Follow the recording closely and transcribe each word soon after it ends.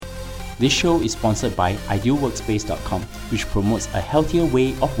This show is sponsored by idealworkspace.com, which promotes a healthier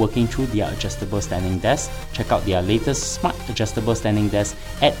way of working through their adjustable standing desk. Check out their latest smart adjustable standing desk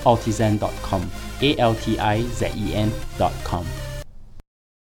at altizen.com, altizen.com.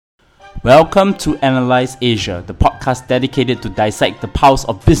 Welcome to Analyze Asia, the podcast dedicated to dissect the pulse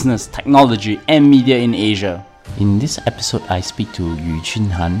of business, technology, and media in Asia. In this episode, I speak to Yuqun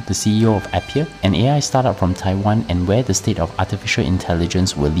Han, the CEO of Appier, an AI startup from Taiwan, and where the state of artificial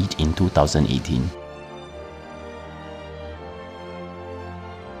intelligence will lead in 2018.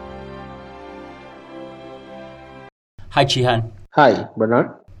 Hi, Chi-Han. Hi, Bernard.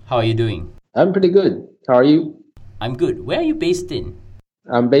 How are you doing? I'm pretty good. How are you? I'm good. Where are you based in?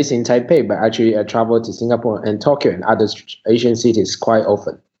 I'm based in Taipei, but actually I travel to Singapore and Tokyo and other Asian cities quite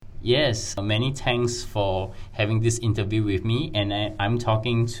often. Yes, many thanks for having this interview with me, and I'm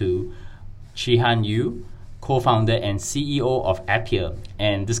talking to Chi-Han Yu, co-founder and CEO of Appier,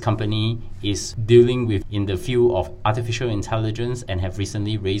 and this company is dealing with in the field of artificial intelligence and have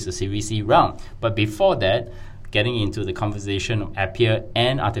recently raised a Series C round. But before that, getting into the conversation of Appier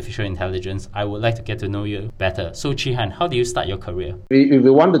and artificial intelligence, I would like to get to know you better. So Chi-Han, how do you start your career? If we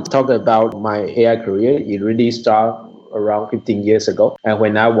want to talk about my AI career, it really started around 15 years ago. And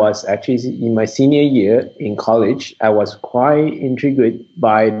when I was actually in my senior year in college, I was quite intrigued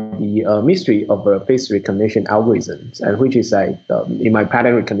by the mystery of face recognition algorithms, and which is like in my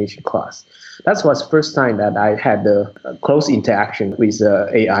pattern recognition class. That was the first time that I had a close interaction with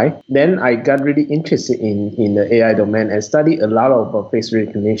AI. Then I got really interested in the AI domain and studied a lot of face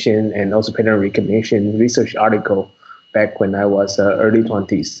recognition and also pattern recognition research article back when I was early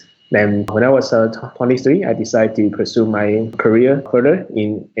 20s. Then when I was 23, I decided to pursue my career further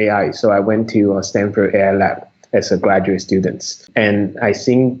in AI. So I went to Stanford AI Lab as a graduate student. And I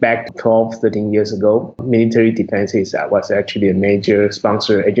think back 12, 13 years ago, military defense was actually a major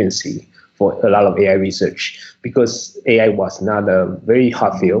sponsor agency for a lot of AI research, because AI was not a very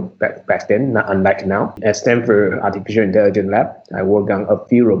hot field back then, not unlike now. At Stanford Artificial Intelligence Lab, I worked on a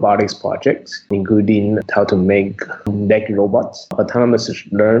few robotics projects, including how to make leg robots, autonomous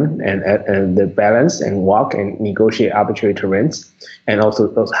learn and the balance and walk and negotiate arbitrary terrains, and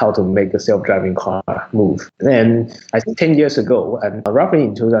also how to make a self-driving car move. And I think 10 years ago, and roughly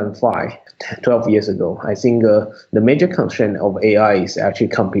in 2005, 12 years ago, I think the major constraint of AI is actually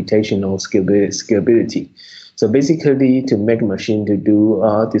computational scalability. So basically, to make a machine to do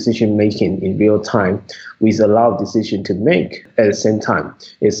decision making in real time with a lot of decision to make at the same time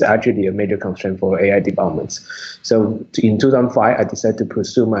is actually a major constraint for AI developments. So in 2005, I decided to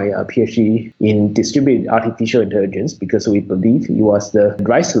pursue my PhD in distributed artificial intelligence because we believe it was the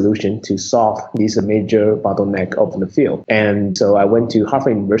right solution to solve this major bottleneck of the field. And so I went to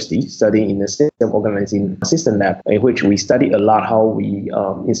Harvard University studying in the system organizing system lab, in which we study a lot how we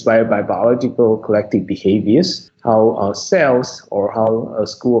inspired by biological collective behaviors, how cells or how a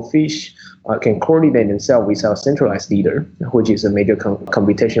school of fish can coordinate themselves without centralized leader, which is a major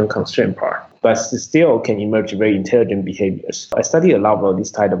computational constraint part, but still can emerge very intelligent behaviors. I study a lot of this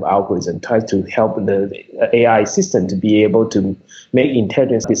type of algorithm, try to help the AI system to be able to make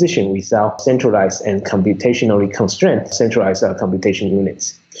intelligent decisions without centralized and computationally constrained centralized computation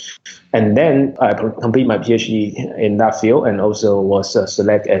units. And then I complete my PhD in that field and also was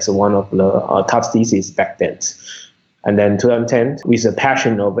selected as one of the top theses back then. And then 2010, with a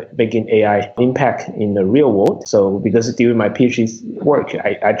passion of making AI impact in the real world. So because during my PhD work,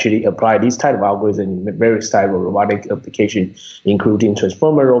 I actually applied this type of algorithm in various types of robotic applications, including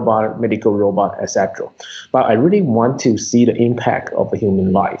transformer robot, medical robot, etc. But I really want to see the impact of a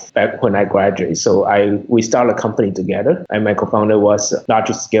human life back when I graduated. So we started a company together, and my co-founder was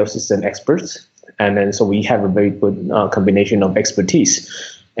larger scale system experts. And then so we have a very good combination of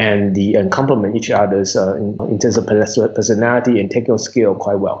expertise and complement each other's in terms of personality and technical skill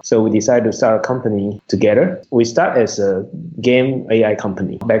quite well. So we decided to start a company together. We start as a game AI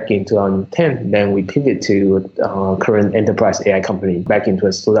company back in 2010. Then we pivot to current enterprise AI company back in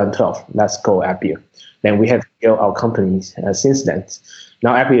 2012. That's called Appier. Then we have scaled our companies since then.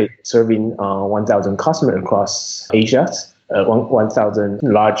 Now Appier is serving 1,000 customers across Asia, 1,000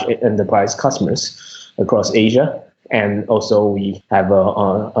 large enterprise customers across Asia. And also we have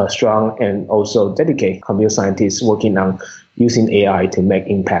a strong and also dedicated computer scientists working on using AI to make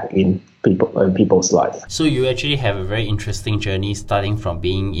impact in people's life. So you actually have a very interesting journey, starting from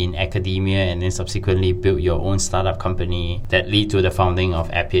being in academia and then subsequently built your own startup company that lead to the founding of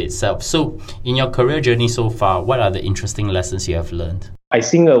Appier itself. So in your career journey so far, what are the interesting lessons you have learned? I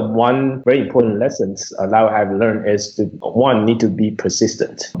think one very important lesson that I've learned is to, one, need to be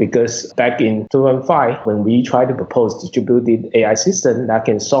persistent. Because back in 2005, when we tried to propose distributed AI system that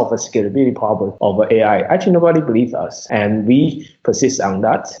can solve a scalability problem of AI, actually nobody believed us. And we persist on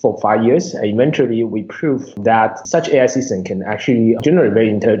that for 5 years. And eventually, we proved that such AI system can actually generate very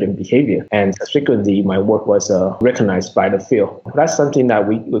intelligent behavior. And subsequently, my work was recognized by the field. That's something that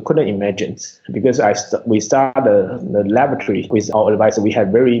we couldn't imagine, because we started the laboratory with our advisor. We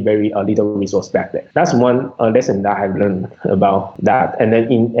had very, very little resource back then. That's one lesson that I've learned about that. And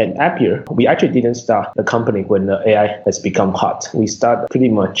then at Appier, we actually didn't start the company when the AI has become hot. We started pretty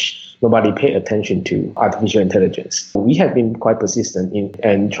much nobody paid attention to artificial intelligence. We have been quite persistent in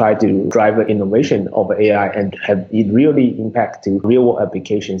and try to drive the innovation of AI and have it really impact to real world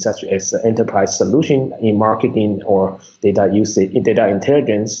applications such as enterprise solution in marketing or data usage, data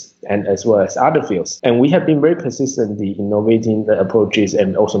intelligence, and as well as other fields. And we have been very persistently innovating the approaches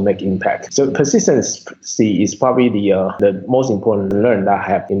and also make impact. So persistency is probably the most important learn that I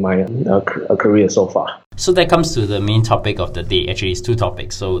have in my career so far. So that comes to the main topic of the day. Actually, it's two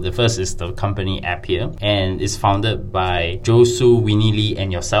topics. So the first is the company Appier, and it's founded by Joe Su, Winnie Lee,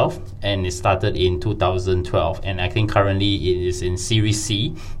 and yourself. And it started in 2012. And I think currently it is in Series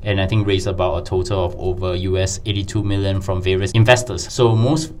C, and I think raised about a total of over US 82 million from various investors. So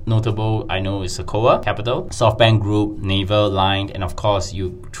most notable, I know, is Sequoia Capital, SoftBank Group, Naval, Line, and of course,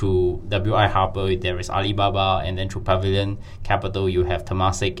 you through W.I. Harper, there is Alibaba, and then through Pavilion Capital, you have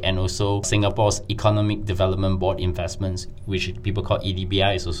Temasek, and also Singapore's Economic Development Board Investments, which people call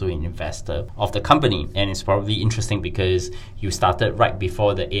EDBI, is also an investor of the company. And it's probably interesting because you started right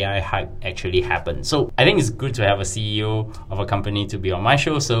before the AI hype actually happened. So I think it's good to have a CEO of a company to be on my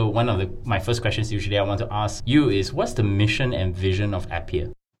show. So one of my first questions usually I want to ask you is, what's the mission and vision of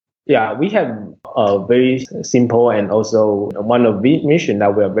Appier? Yeah, we have a very simple and also one of the mission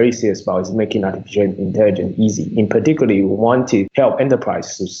that we are very serious about is making artificial intelligence easy. In particular, we want to help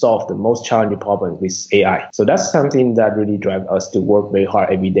enterprise to solve the most challenging problem with AI. So that's something that really drives us to work very hard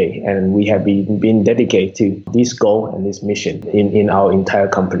every day. And we have been dedicated to this goal and this mission in our entire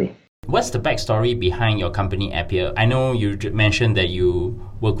company. What's the backstory behind your company Appier? I know you mentioned that you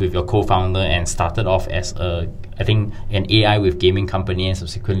work with your co-founder and started off as an AI with gaming company, and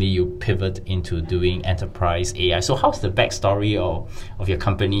subsequently you pivot into doing enterprise AI. So how's the backstory of your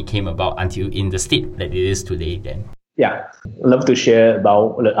company came about until in the state that it is today then? Yeah, I'd love to share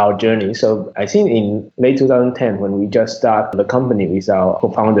about our journey. So I think in late 2010, when we just started the company with our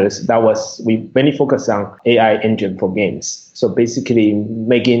co-founders, we mainly focused on AI engine for games. So basically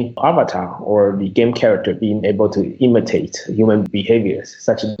making avatar or the game character being able to imitate human behaviors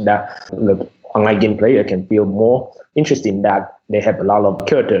such that the online game player can feel more interesting that they have a lot of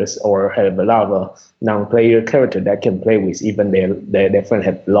characters or have a lot of non-player character that can play with, even their friend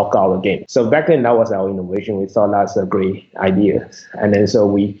have locked out the game. So back then, that was our innovation. We thought that's a great idea. And then so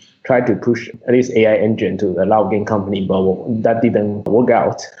we tried to push at least AI engine to a lot of game company, but that didn't work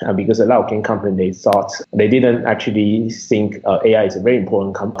out because a lot of game company, they didn't actually think AI is a very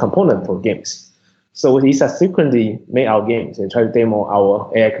important component for games. So we subsequently made our games and tried to demo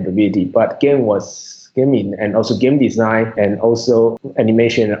our AI capability, but gaming and also game design and also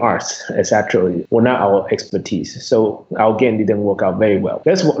animation and arts, etc. were not our expertise. So our game didn't work out very well.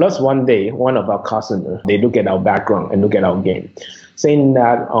 That's one day, one of our customers, they look at our background and look at our game, saying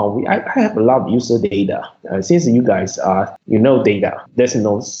that I have a lot of user data. Since you guys data, there's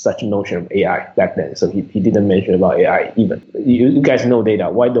no such notion of AI back then. So he didn't mention about AI even. You guys know data.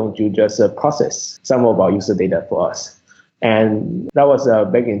 Why don't you just process some of our user data for us? And that was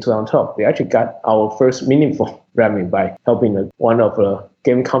back in 2012. We actually got our first meaningful revenue by helping one of the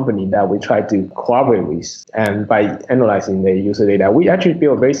game company that we tried to cooperate with. And by analyzing the user data, we actually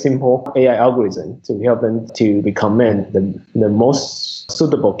built a very simple AI algorithm to help them to recommend the most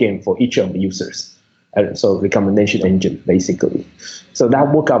suitable game for each of the users. And so recommendation engine, basically. So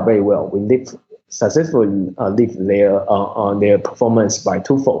that worked out very well. We successfully lift their performance by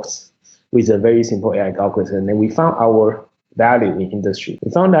twofold with a very simple AI algorithm. And we found our value in industry.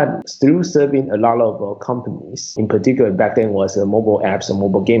 We found that through serving a lot of companies, in particular back then was a mobile apps or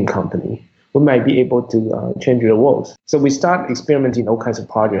mobile game company, we might be able to change the world. So we start experimenting all kinds of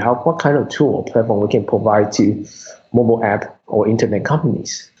projects, what kind of tool or platform we can provide to mobile app or internet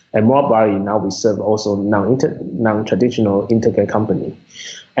companies. And more broadly, now we serve also non-traditional internet company.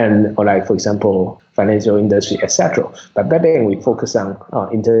 And like, for example, financial industry, etc. But back then we focus on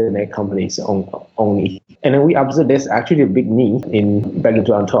internet companies only. And then we observe there's actually a big need back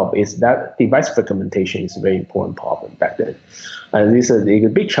into on top is that device fragmentation is a very important problem back then. And this is a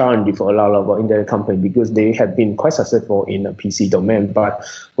big challenge for a lot of internet companies because they have been quite successful in the PC domain. But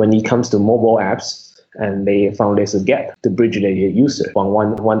when it comes to mobile apps, and they found there's a gap to bridge the user from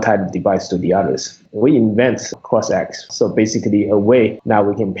one type of device to the others. We invent CrossX, so basically a way now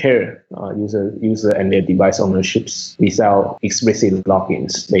we can pair user and their device ownerships without explicit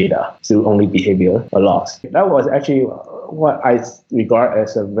logins data through only behavior loss. That was actually what I regard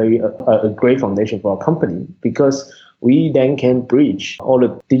as a great foundation for our company because we then can bridge all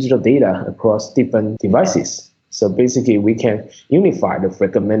the digital data across different devices. So basically we can unify the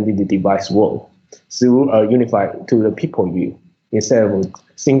fragmented device world through a unified to the people view instead of a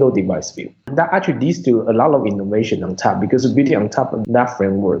single device view. That actually leads to a lot of innovation on top because building on top of that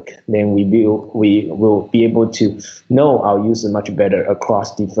framework, then we will be able to know our user much better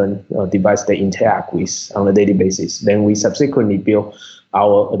across different devices they interact with on a daily basis. Then we subsequently build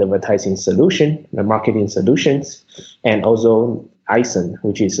our advertising solution, the marketing solutions, and also ISON,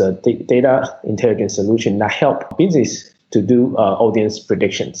 which is a data intelligence solution that help business to do audience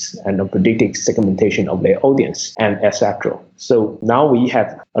predictions and a predictive segmentation of their audience and etc. So now we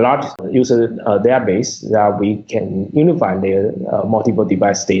have a large user database that we can unify their multiple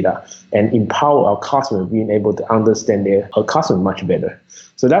device data and empower our customer being able to understand their customer much better.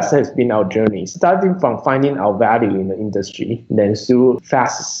 So that has been our journey, starting from finding our value in the industry, then through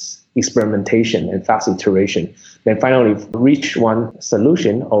fast experimentation and fast iteration, then finally reach one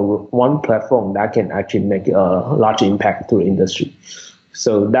solution or one platform that can actually make a large impact to the industry.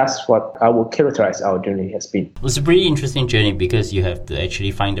 So that's what I would characterize our journey has been. It was a pretty interesting journey because you have to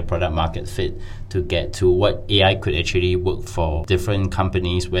actually find the product market fit to get to what AI could actually work for different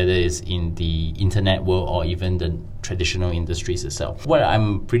companies, whether it's in the internet world or even the traditional industries itself. What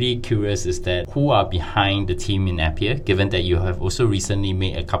I'm pretty curious is that who are behind the team in Appier, given that you have also recently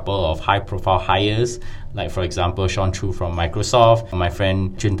made a couple of high-profile hires, like for example, Sean Chu from Microsoft, my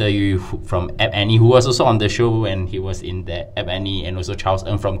friend Junta Yu from App Annie, who was also on the show and he was in the App Annie, and also Charles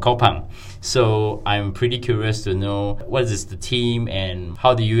Ng from Coupang. So I'm pretty curious to know what is the team and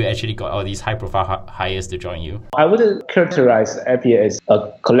how do you actually got all these high-profile hires to join you? I wouldn't characterize Appier as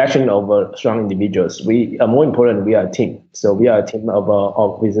a collection of strong individuals. More important, we are a team. So we are a team of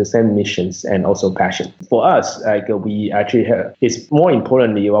with the same missions and also passion. For us, we actually have, it's more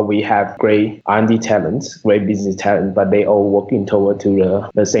importantly, we have great R&D talents, great business talent, but they all working toward to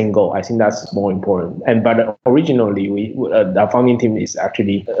the same goal. I think that's more important. But originally, our founding team is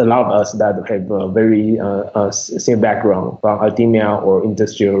actually a lot of us that have a very same background from academia or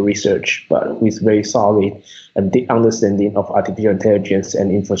industrial research, but with very solid and deep understanding of artificial intelligence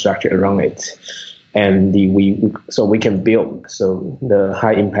and infrastructure around it. And so we can build the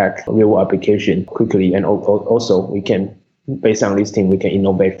high impact real application quickly, and also we can, based on this thing, we can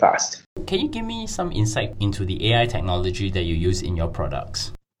innovate fast. Can you give me some insight into the AI technology that you use in your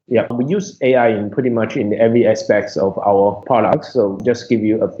products? Yeah, we use AI in pretty much in every aspects of our products. So just give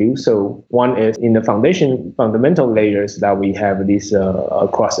you a few. So one is in the fundamental layers that we have this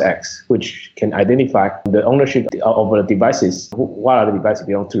CrossX, which can identify the ownership of the devices. What are the devices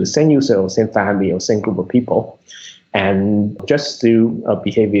belong to the same user or same family or same group of people, and just through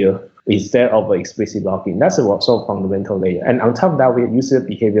behavior instead of an explicit login. That's a sort of fundamental layer. And on top of that, we have user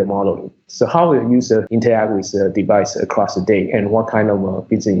behavior modeling. So how the user interact with the device across the day and what kind of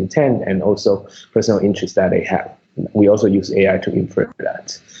business intent and also personal interest that they have. We also use AI to infer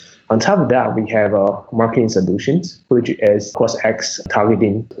that. On top of that, we have marketing solutions, which is CrossX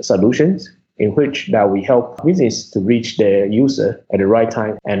targeting solutions, in which that we help business to reach their user at the right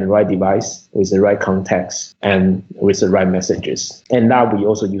time and the right device with the right context and with the right messages. And now we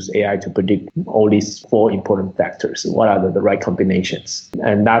also use AI to predict all these four important factors. What are the right combinations?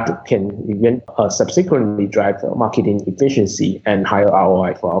 And that can even subsequently drive marketing efficiency and higher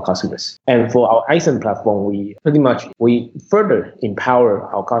ROI for our customers. And for our ISON platform, we further empower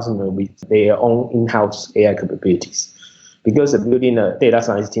our customer with their own in-house AI capabilities. Because building a data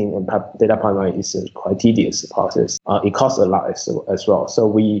science team and data pipeline is a quite tedious process. It costs a lot as well.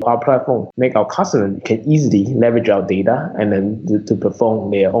 So our platform make our customers can easily leverage our data and then to perform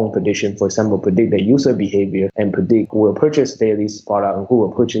their own prediction. For example, predict their user behavior and predict who will purchase their lease product and who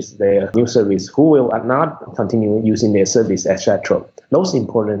will purchase their new service, who will not continue using their service, etc. Those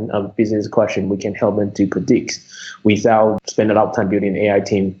important business questions we can help them to predict without spending a lot of time building an AI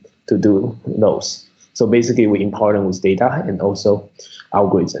team to do those. So basically, we empower them with data and also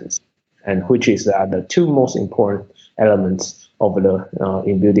algorithms, and which is the two most important elements of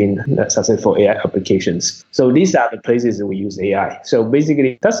in building successful AI applications. So these are the places we use AI. So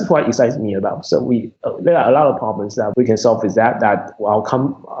basically, that's what excites me about. So there are a lot of problems that we can solve with that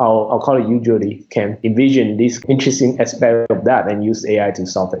our colleague usually can envision this interesting aspect of that and use AI to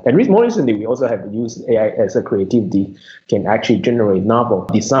solve it. And more recently, we also have used AI as a creativity, can actually generate novel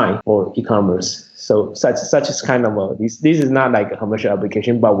design for e-commerce. So such is kind of this is not like a commercial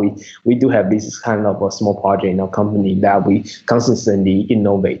application, but we do have this kind of a small project in our company that we consistently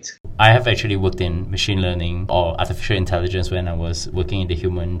innovate. I have actually worked in machine learning or artificial intelligence when I was working in the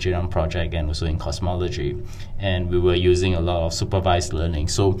Human Genome Project and also in cosmology. And we were using a lot of supervised learning.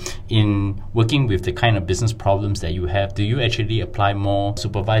 So in working with the kind of business problems that you have, do you actually apply more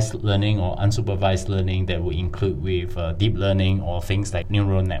supervised learning or unsupervised learning that will include with deep learning or things like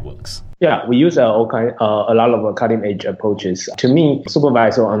neural networks? Yeah, we use a lot of cutting-edge approaches. To me,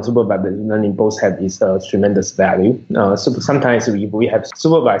 supervised or unsupervised learning both have its tremendous value. Sometimes we have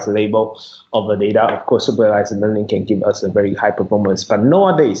supervised label of the data. Of course, supervised learning can give us a very high performance. But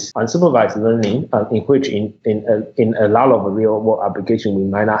nowadays, unsupervised learning, in which in a lot of real-world application we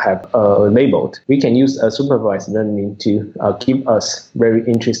might not have labeled, we can use supervised learning to give us very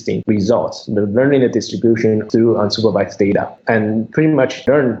interesting results. The learning the distribution through unsupervised data and pretty much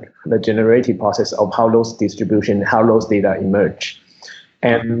learn the generative process of how those data emerge.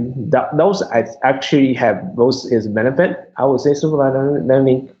 And those actually have both its benefit. I would say supervised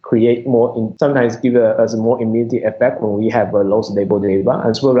learning create sometimes give us a more immediate effect when we have a low label data,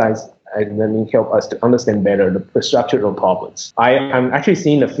 and supervised learning help us to understand better the structural problems. I'm actually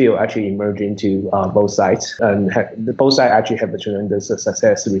seeing the field actually emerge into both sides, and both sides actually have a tremendous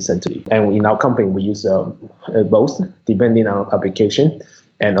success recently. And in our company, we use both depending on application,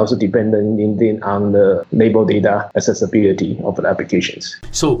 and also depending on the label data accessibility of the applications.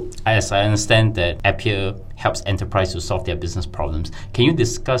 So, as I understand that Appier helps enterprise to solve their business problems, can you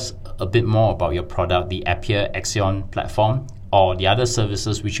discuss a bit more about your product, the Appier Axion platform, or the other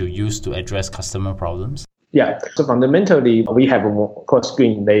services which you use to address customer problems? Yeah, so fundamentally, we have a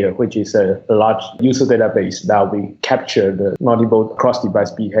cross-screen layer, which is a large user database that we capture the multiple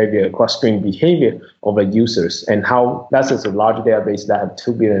cross-device behavior, cross-screen behavior of the users, and how that's a large database that have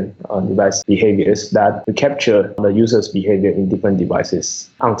 2 billion device behaviors that we capture the user's behavior in different devices.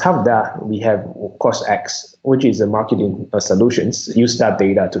 On top of that, we have CrossX, which is a marketing solutions, use that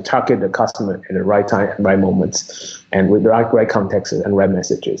data to target the customer at the right time and right moments, and with the right context and right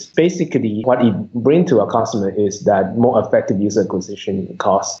messages. Basically, what it brings to our customer is that more effective user acquisition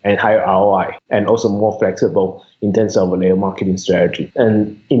costs and higher ROI, and also more flexible in terms of their marketing strategy.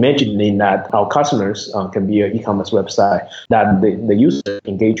 And imagining that our customers can be an e-commerce website that the user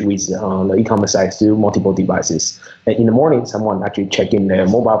engage with the e-commerce site through multiple devices. And in the morning, someone actually check in their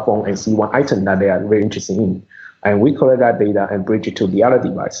mobile phone and see one item that they are very interested in. And we collect that data and bridge it to the other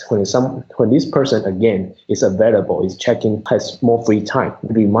device. When this person again is available, is checking, has more free time,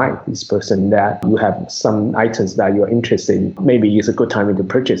 remind this person that you have some items that you are interested in. Maybe it's a good time to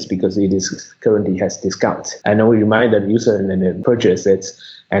purchase because it is currently has discount. And then we remind the user and then purchase it.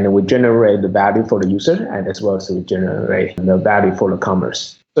 And we generate the value for the user, and as well as we generate the value for the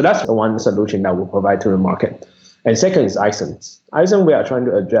commerce. So that's the one solution that we provide to the market. And second is Axion. Axion, we are trying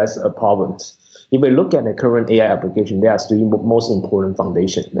to address problems. If we look at the current AI application, there are three most important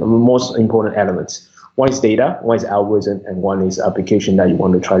foundation, the most important elements. One is data, one is algorithm, and one is application that you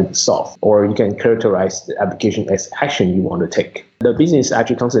want to try to solve. Or you can characterize the application as action you want to take. The business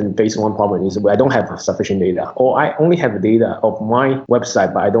actually constantly face one problem is I don't have sufficient data, or I only have data of my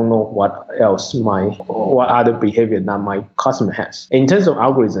website, but I don't know what other behavior that my customer has. In terms of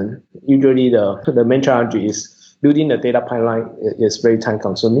algorithm, usually the main challenge is building the data pipeline is very time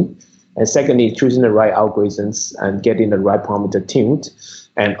consuming. And secondly, choosing the right algorithms and getting the right parameter tuned,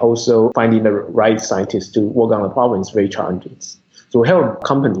 and also finding the right scientists to work on the problem is very challenging. So we help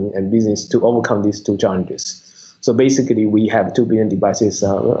company and business to overcome these two challenges. So basically, we have 2 billion devices,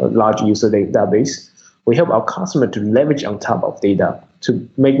 a large user database. We help our customer to leverage on top of data to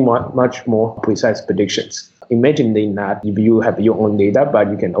make much more precise predictions. Imagining that if you have your own data,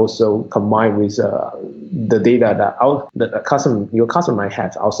 but you can also combine with the data that your customer might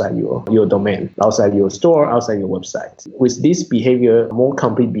have outside your domain, outside your store, outside your website. With this behavior, more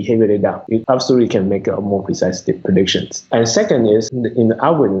complete behavior data, you absolutely can make more precise predictions. And second is in the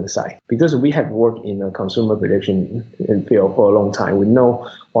algorithm side, because we have worked in a consumer prediction field for a long time, we know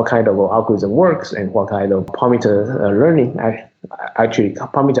what kind of algorithm works and what kind of parameter learning actually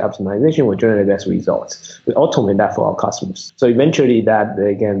parameter optimization will generate the best results. We automate that for our customers. So eventually that,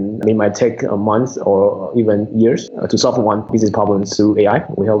 again, it might take a month or even years to solve one business problem through AI.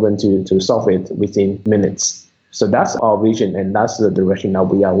 We help them to solve it within minutes. So that's our vision, and that's the direction that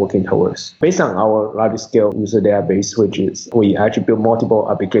we are working towards. Based on our large-scale user database, which is we actually build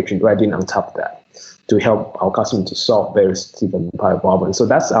multiple applications right in on top of that to help our customers to solve various different problems. So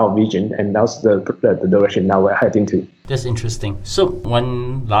that's our vision, and that's the direction now we're heading to. That's interesting. So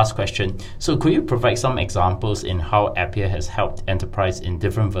one last question. So could you provide some examples in how Appier has helped enterprise in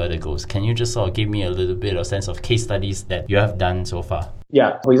different verticals? Can you just sort of give me a little bit of sense of case studies that you have done so far?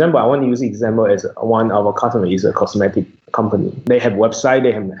 Yeah. For example, I want to use the example as one of our customers is a cosmetic company. They have website,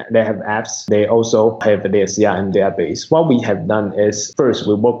 they have apps, they also have their CRM database. What we have done is first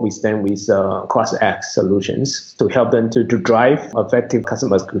we work with them with cross-X solutions to help them to drive effective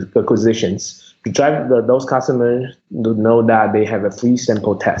customer acquisitions. To drive those customers to know that they have a free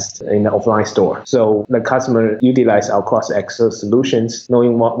sample test in the offline store. So the customer utilize our cross-X solutions,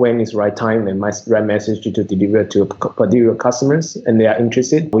 knowing when is right time and right message to deliver to particular customers, and they are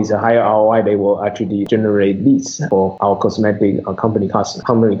interested. With a higher ROI, they will actually generate leads for our cosmetic company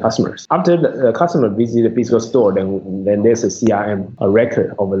customers. After the customer visit the physical store, then there's a CRM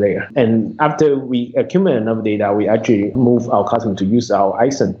record over there. And after we accumulate enough data, we actually move our customer to use our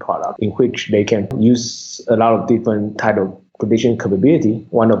Eisen product, in which they can use a lot of different type of prediction capability.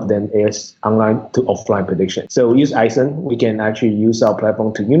 One of them is online to offline prediction. So use Eisen, we can actually use our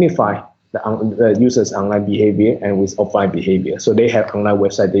platform to unify the user's online behavior and with offline behavior. So they have online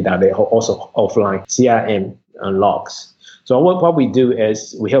website data, they have also offline CRM logs. So what we do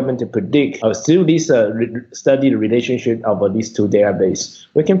is we help them to predict through this study the relationship of these two databases.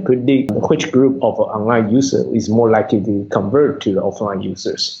 We can predict which group of online user is more likely to convert to the offline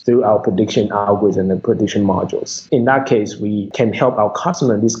users through our prediction algorithm and prediction modules. In that case, we can help our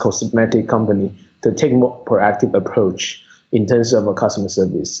customer, this cosmetic company, to take more proactive approach in terms of a customer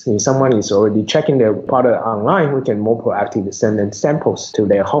service. If someone is already checking their product online, we can more proactively send them samples to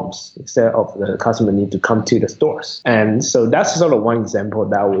their homes instead of the customer need to come to the stores. And so that's sort of one example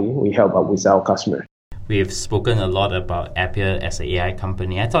that we help out with our customer. We've spoken a lot about Appier as an AI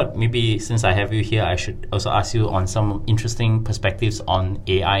company. I thought maybe since I have you here, I should also ask you on some interesting perspectives on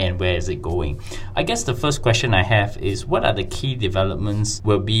AI and where is it going. I guess the first question I have is, what are the key developments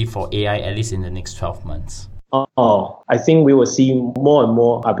will be for AI, at least in the next 12 months? I think we will see more and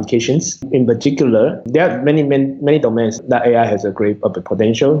more applications. In particular, there are many domains that AI has a great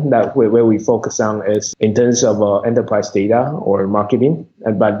potential that where we focus on is in terms of enterprise data or marketing.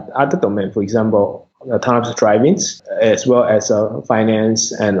 But other domains, for example, autonomous driving, as well as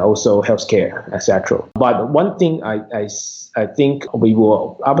finance and also healthcare, etc. But one thing I think we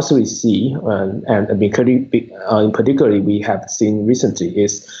will absolutely see, and in particular we have seen recently,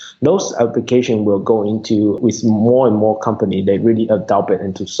 is those applications will go into with more and more companies that really adopt it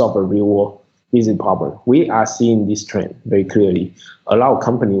and to solve a real world business problem. We are seeing this trend very clearly. A lot of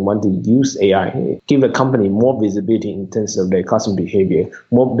companies want to use AI, give a company more visibility in terms of their customer behavior,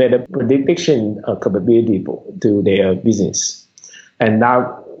 more better prediction capability to their business. And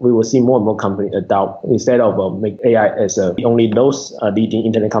now we will see more and more companies adopt, instead of make AI as only those leading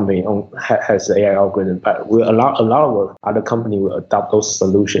internet company has the AI algorithm, but a lot of other companies will adopt those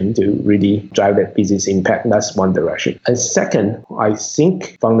solutions to really drive that business impact. That's one direction. And second, I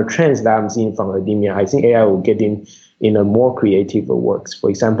think from the trends that I'm seeing from academia, I think AI will get in a more creative works. For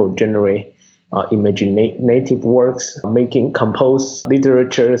example, generate imaginative works, compose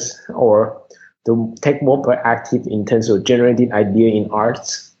literatures, or to take more proactive in terms of generating idea in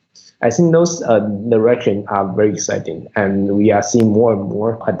arts. I think those directions are very exciting, and we are seeing more and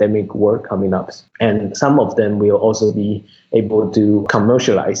more academic work coming up. And some of them will also be able to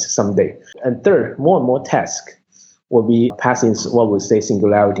commercialize someday. And third, more and more tasks will be passing what we say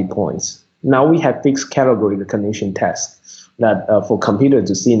singularity points. Now we have fixed category recognition tasks that for computer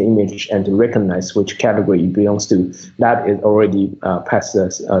to see an image and to recognize which category it belongs to, that is already past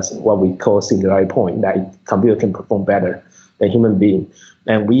what we call singularity point, that computer can perform better than human being.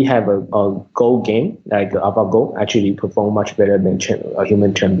 And we have a Go game, like AlphaGo, actually perform much better than a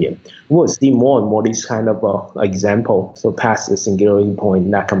human champion. We'll see more and more this kind of example, so past the singularity point,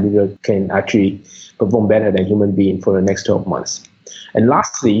 that computer can actually perform better than human being for the next 12 months. And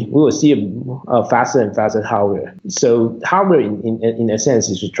lastly, we will see a faster and faster hardware. So hardware, in a sense,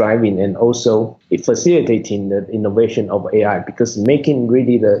 is driving and also facilitating the innovation of AI, because making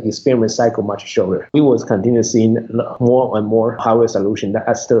really the experiment cycle much shorter. We will continue seeing more and more hardware solutions that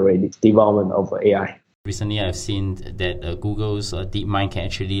accelerate the development of AI. Recently, I've seen that Google's DeepMind can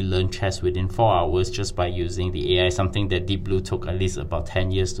actually learn chess within 4 hours just by using the AI, something that Deep Blue took at least about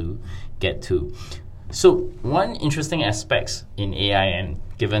 10 years to get to. So one interesting aspect in AI, and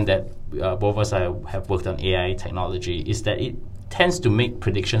given that both of us have worked on AI technology, is that it tends to make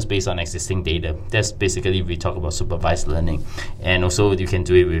predictions based on existing data. That's basically, we talk about supervised learning. And also you can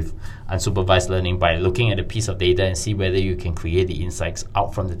do it with unsupervised learning by looking at a piece of data and see whether you can create the insights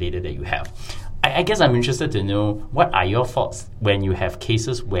out from the data that you have. I guess I'm interested to know, what are your thoughts when you have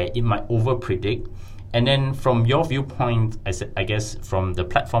cases where it might over-predict? And then from your viewpoint, I guess from the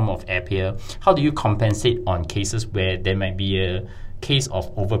platform of Appier, how do you compensate on cases where there might be a case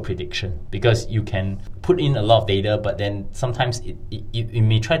of over-prediction? Because you can put in a lot of data, but then sometimes it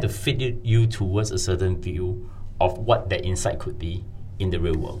may try to fit you towards a certain view of what that insight could be in the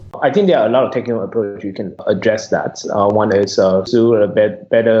real world. I think there are a lot of technical approaches you can address that. One is through a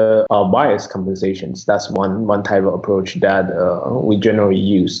better bias compensations. That's one type of approach that we generally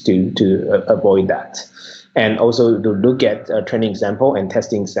use to avoid that. And also to look at a training example and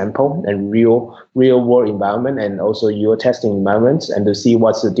testing example and real world environment, and also your testing environments, and to see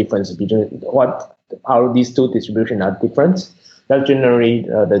what's the difference between how these two distributions are different. That's generally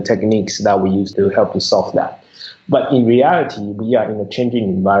the techniques that we use to help to solve that. But in reality, we are in a changing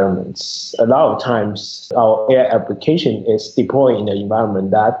environment. A lot of times, our AI application is deployed in an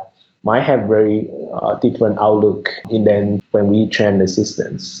environment that might have very different outlook than when we train the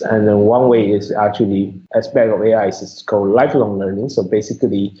systems. And then one way is actually aspect of AI is called lifelong learning. So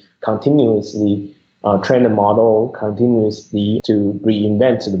basically, continuously train the model, continuously to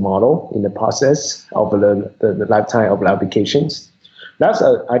reinvent the model in the process of the lifetime of the applications. That's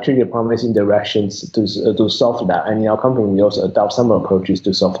actually a promising directions to solve that. And in our company, we also adopt some approaches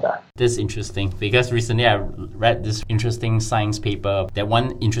to solve that. This is interesting because recently I read this interesting science paper that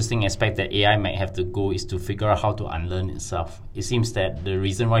one interesting aspect that AI might have to go is to figure out how to unlearn itself. It seems that the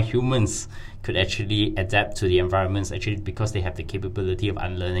reason why humans could actually adapt to the environments actually because they have the capability of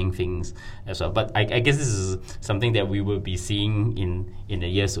unlearning things as well. But I guess this is something that we will be seeing in the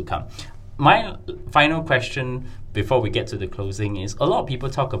years to come. My final question before we get to the closing is, a lot of people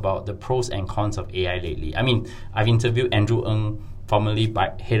talk about the pros and cons of AI lately. I mean, I've interviewed Andrew Ng, formerly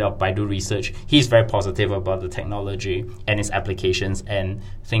head of Baidu Research. He's very positive about the technology and its applications and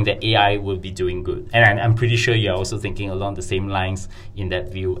think that AI will be doing good. And I'm pretty sure you're also thinking along the same lines in that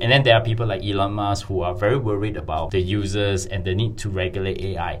view. And then there are people like Elon Musk who are very worried about the users and the need to regulate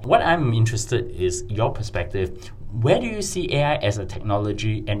AI. What I'm interested is your perspective. Where do you see AI as a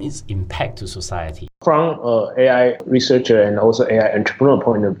technology and its impact to society? From an AI researcher and also AI entrepreneur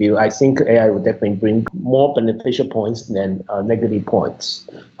point of view, I think AI will definitely bring more beneficial points than negative points.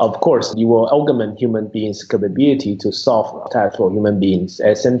 Of course, you will augment human beings' capability to solve tasks for human beings.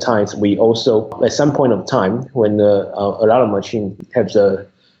 At the same time, we also, at some point of time, when a lot of machines have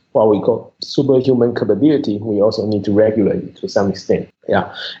what we call superhuman capability, we also need to regulate it to some extent.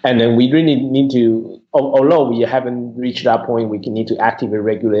 Yeah, and then we really need to, although we haven't reached that point, we need to actively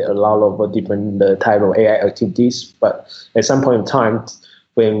regulate a lot of different type of AI activities. But at some point in time,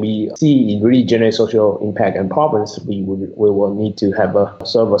 when we see it really generate social impact and problems, we will need to have a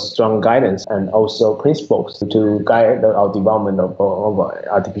sort of a strong guidance and also principles to guide our development of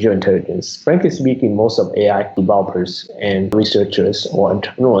artificial intelligence. Frankly speaking, most of AI developers and researchers or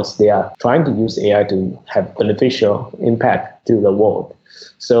entrepreneurs, they are trying to use AI to have beneficial impact to the world.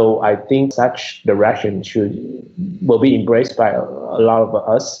 So I think such direction will be embraced by a lot of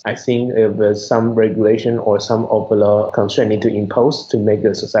us. I think if there's some regulation or some overall constraint need to impose to make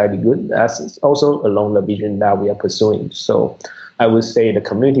the society good, that's also along the vision that we are pursuing. So I would say the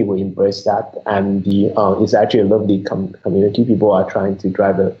community will embrace that, and it's actually a lovely community. People are trying to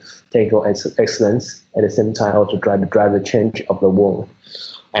drive the technical excellence at the same time, also trying to drive the change of the world.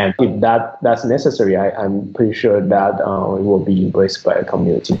 And if that's necessary, I'm pretty sure that it will be embraced by a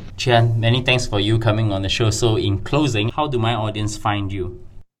community. Chihan, many thanks for you coming on the show. So in closing, how do my audience find you?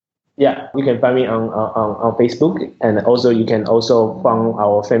 Yeah, you can find me on Facebook, and also you can also find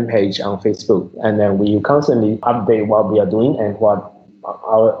our fan page on Facebook. And then we constantly update what we are doing and what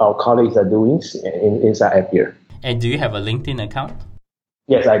our colleagues are doing inside Appier. And do you have a LinkedIn account?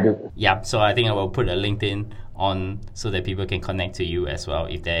 Yes, I do. Yeah, so I think I will put a LinkedIn on so that people can connect to you as well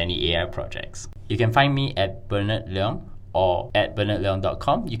if there are any AI projects. You can find me at Bernard Leong or at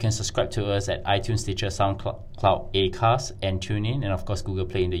bernardleong.com. You can subscribe to us at iTunes, Stitcher, SoundCloud, Acast, and TuneIn, and of course Google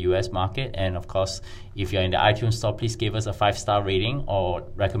Play in the US market. And of course, if you're in the iTunes store, please give us a 5-star rating or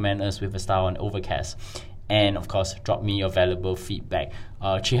recommend us with a star on Overcast. And of course, drop me your valuable feedback.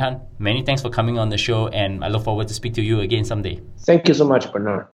 Chihan, many thanks for coming on the show, and I look forward to speak to you again someday. Thank you so much,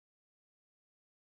 Bernard.